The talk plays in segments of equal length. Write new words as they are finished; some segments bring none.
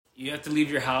You have to leave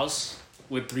your house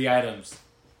with 3 items.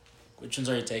 Which ones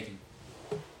are you taking?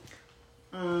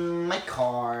 My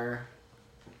car.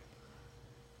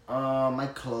 My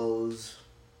clothes.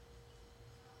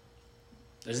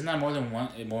 Isn't that more than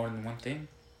one thing?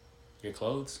 Your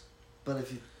clothes? But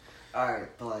if you...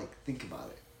 Alright, but like, think about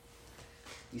it.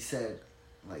 You said,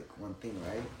 like, one thing,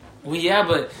 right? Well, yeah,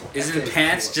 but isn't Okay,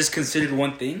 pants cool. just considered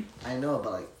one thing? I know,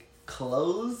 but like,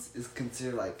 clothes is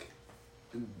considered like...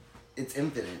 It's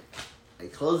infinite.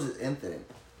 Like, clothes is infinite.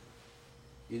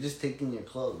 You're just taking your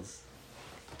clothes.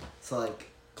 So, like,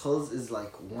 clothes is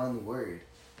like one word.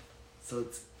 So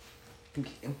it's, I think,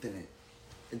 infinite.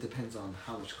 It depends on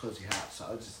how much clothes you have. So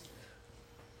I'll just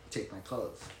take my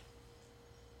clothes.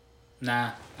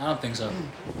 Nah, I don't think so.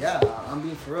 Yeah, I'm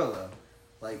being for real though.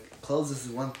 Like, clothes is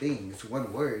one thing. It's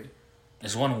one word.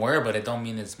 It's one word, but it don't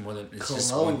mean it's more than... It's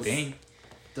just one Clothes. thing.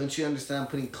 Don't you understand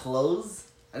putting clothes?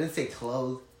 I didn't say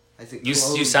clothes. I said You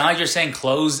clothes. you sound like you're saying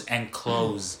clothes and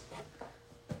clothes.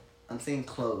 I'm saying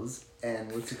clothes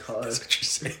and what's it called? That's what you're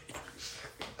saying.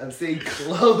 I'm saying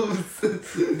clothes.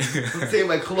 I'm saying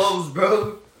my clothes,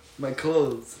 bro. My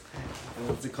clothes. And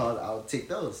what's it called? I'll take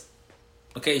those.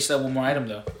 Okay, you still have one more item,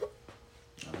 though.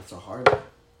 Oh, that's a hard one.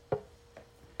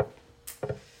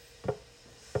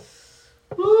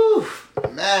 Woo!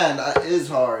 Man, that is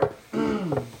hard.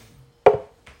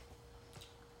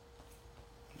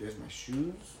 There's my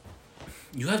shoes.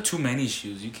 You have too many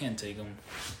shoes. You can't take them.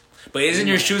 But isn't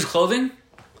your shoes clothing?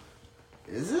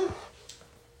 Is it?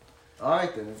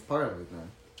 Alright then, it's part of it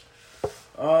then.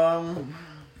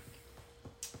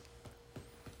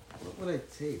 What would I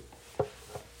take?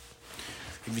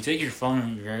 If you take your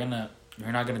phone, you're not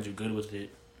gonna do good with it.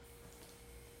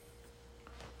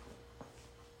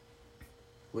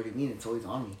 What do you mean? It's always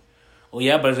on me. Well,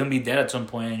 yeah, but it's gonna be dead at some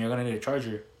point, and you're gonna need a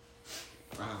charger.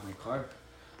 I have my card.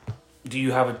 Do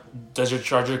you have a? Does your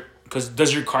charger? Because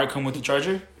does your car come with a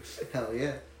charger? Hell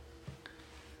yeah.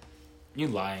 You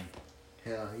lying.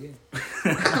 Hell yeah.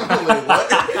 Wait,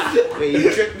 what? Wait,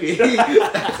 you tricked me.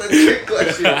 That's a trick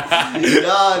question. No.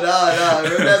 Run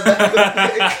that back real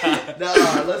quick.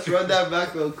 Nah, let's run that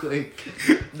back real quick.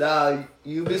 Nah,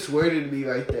 you misworded me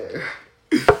right there.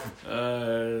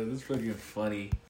 That's fucking funny.